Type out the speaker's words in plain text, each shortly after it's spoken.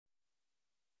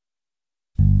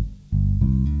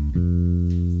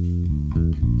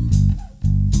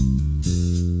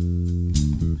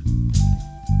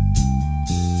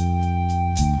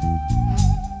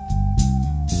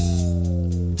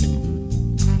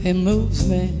It moves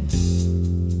me.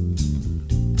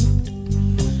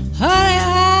 Honey,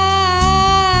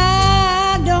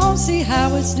 I don't see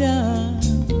how it's done.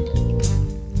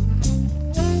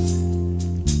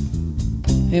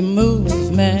 It moves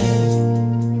me.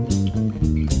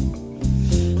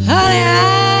 Honey,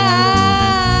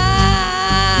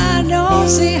 I don't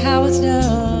see how it's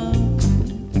done.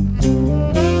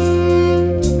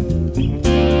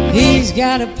 He's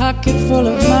got a pocket full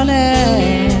of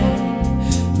money.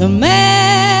 The man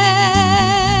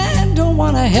don't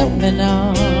want to help me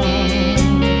now.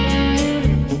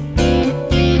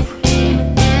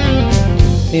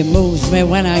 It moves me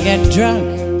when I get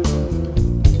drunk.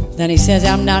 Then he says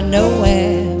I'm not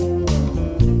nowhere.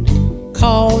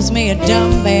 Calls me a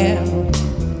dumbbell.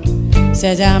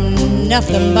 Says I'm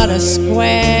nothing but a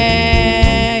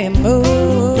square. It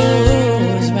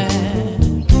moves me.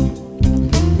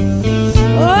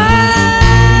 Oh,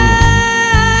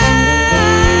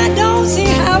 I don't see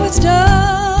how it's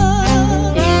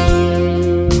done.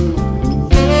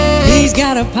 He's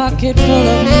got a pocket full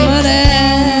of money.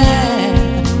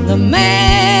 The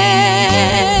man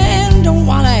don't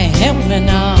want to help me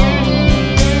now.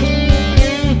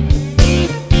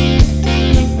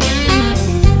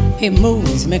 He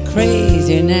moves me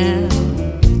crazy now.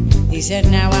 He said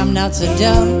now I'm not so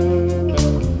dumb.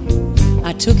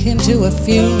 I took him to a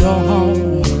funeral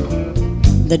home.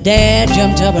 The dad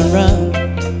jumped up and run.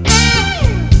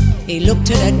 He looked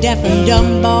at a deaf and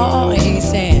dumb boy. He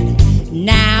said,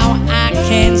 now I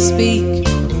can speak.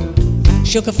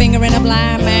 Shook a finger in a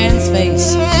blind man's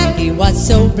face. He was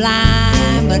so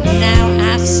blind, but now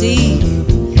I see.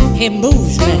 He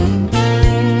moves me.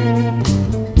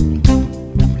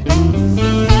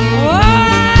 Oh,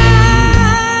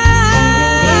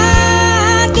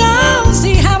 I don't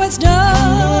see how it's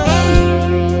done.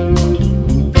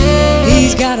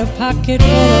 He's got a pocket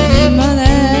full of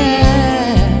money.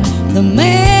 The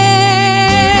man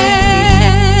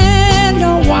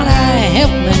don't want to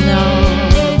help me now.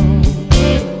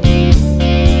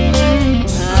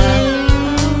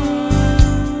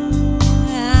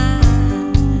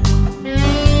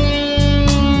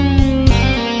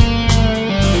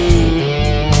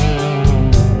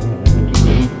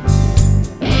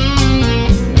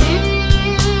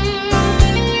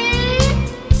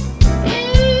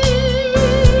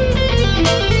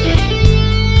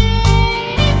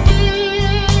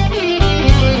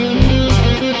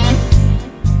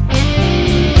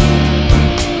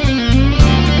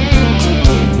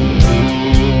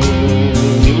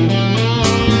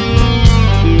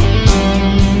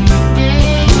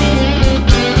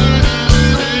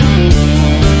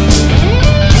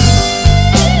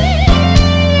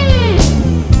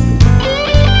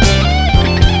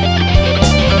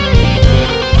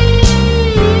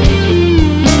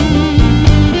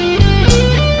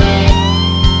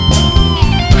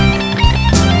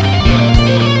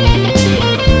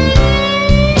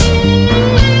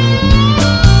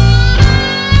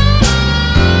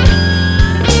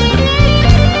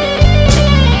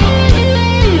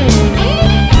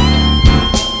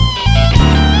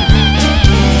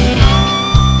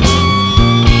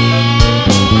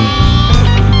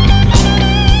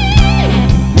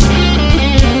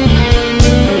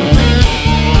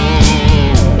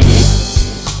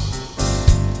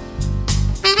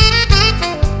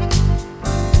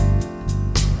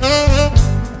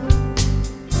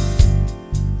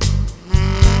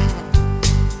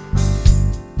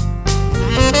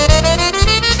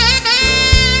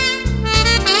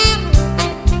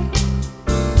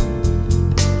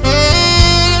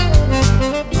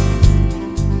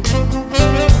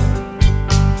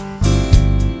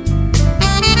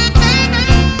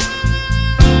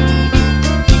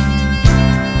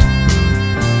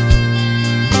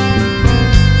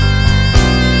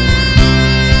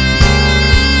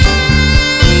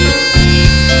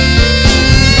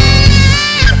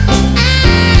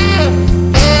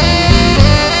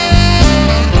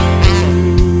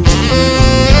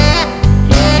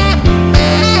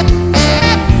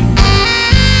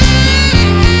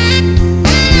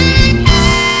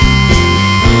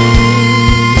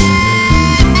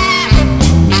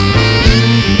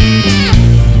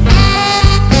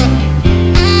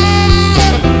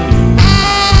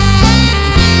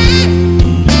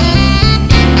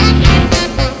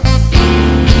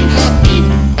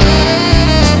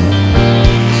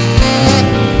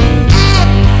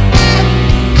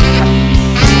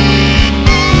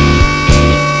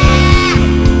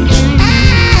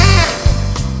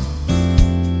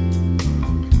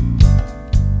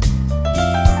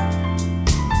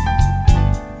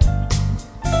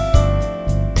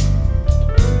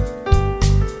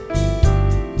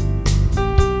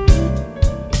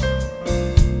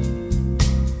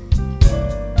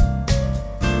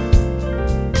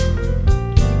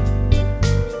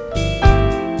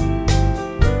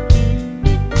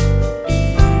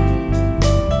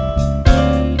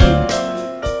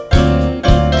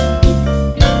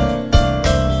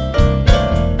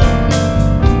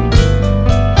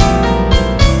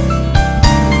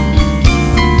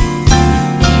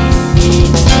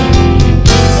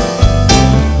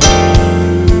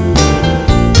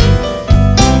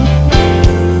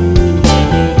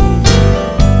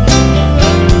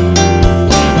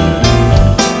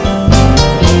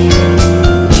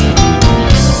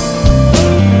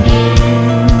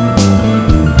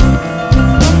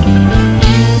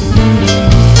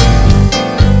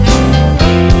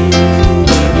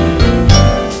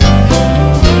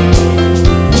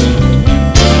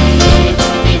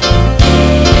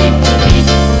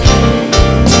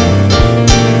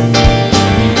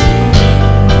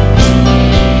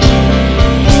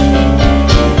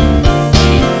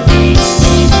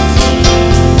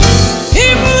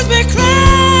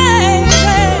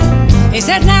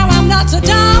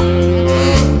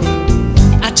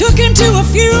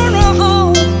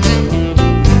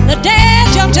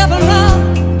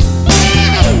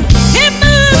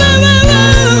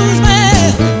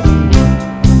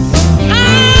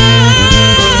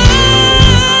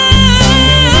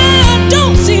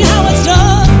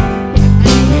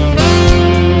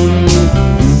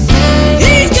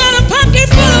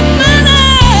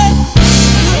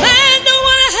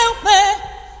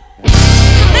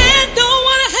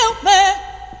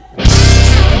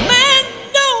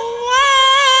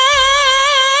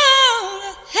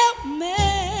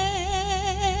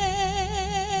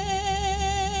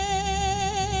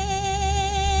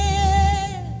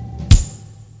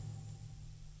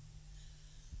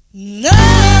 No!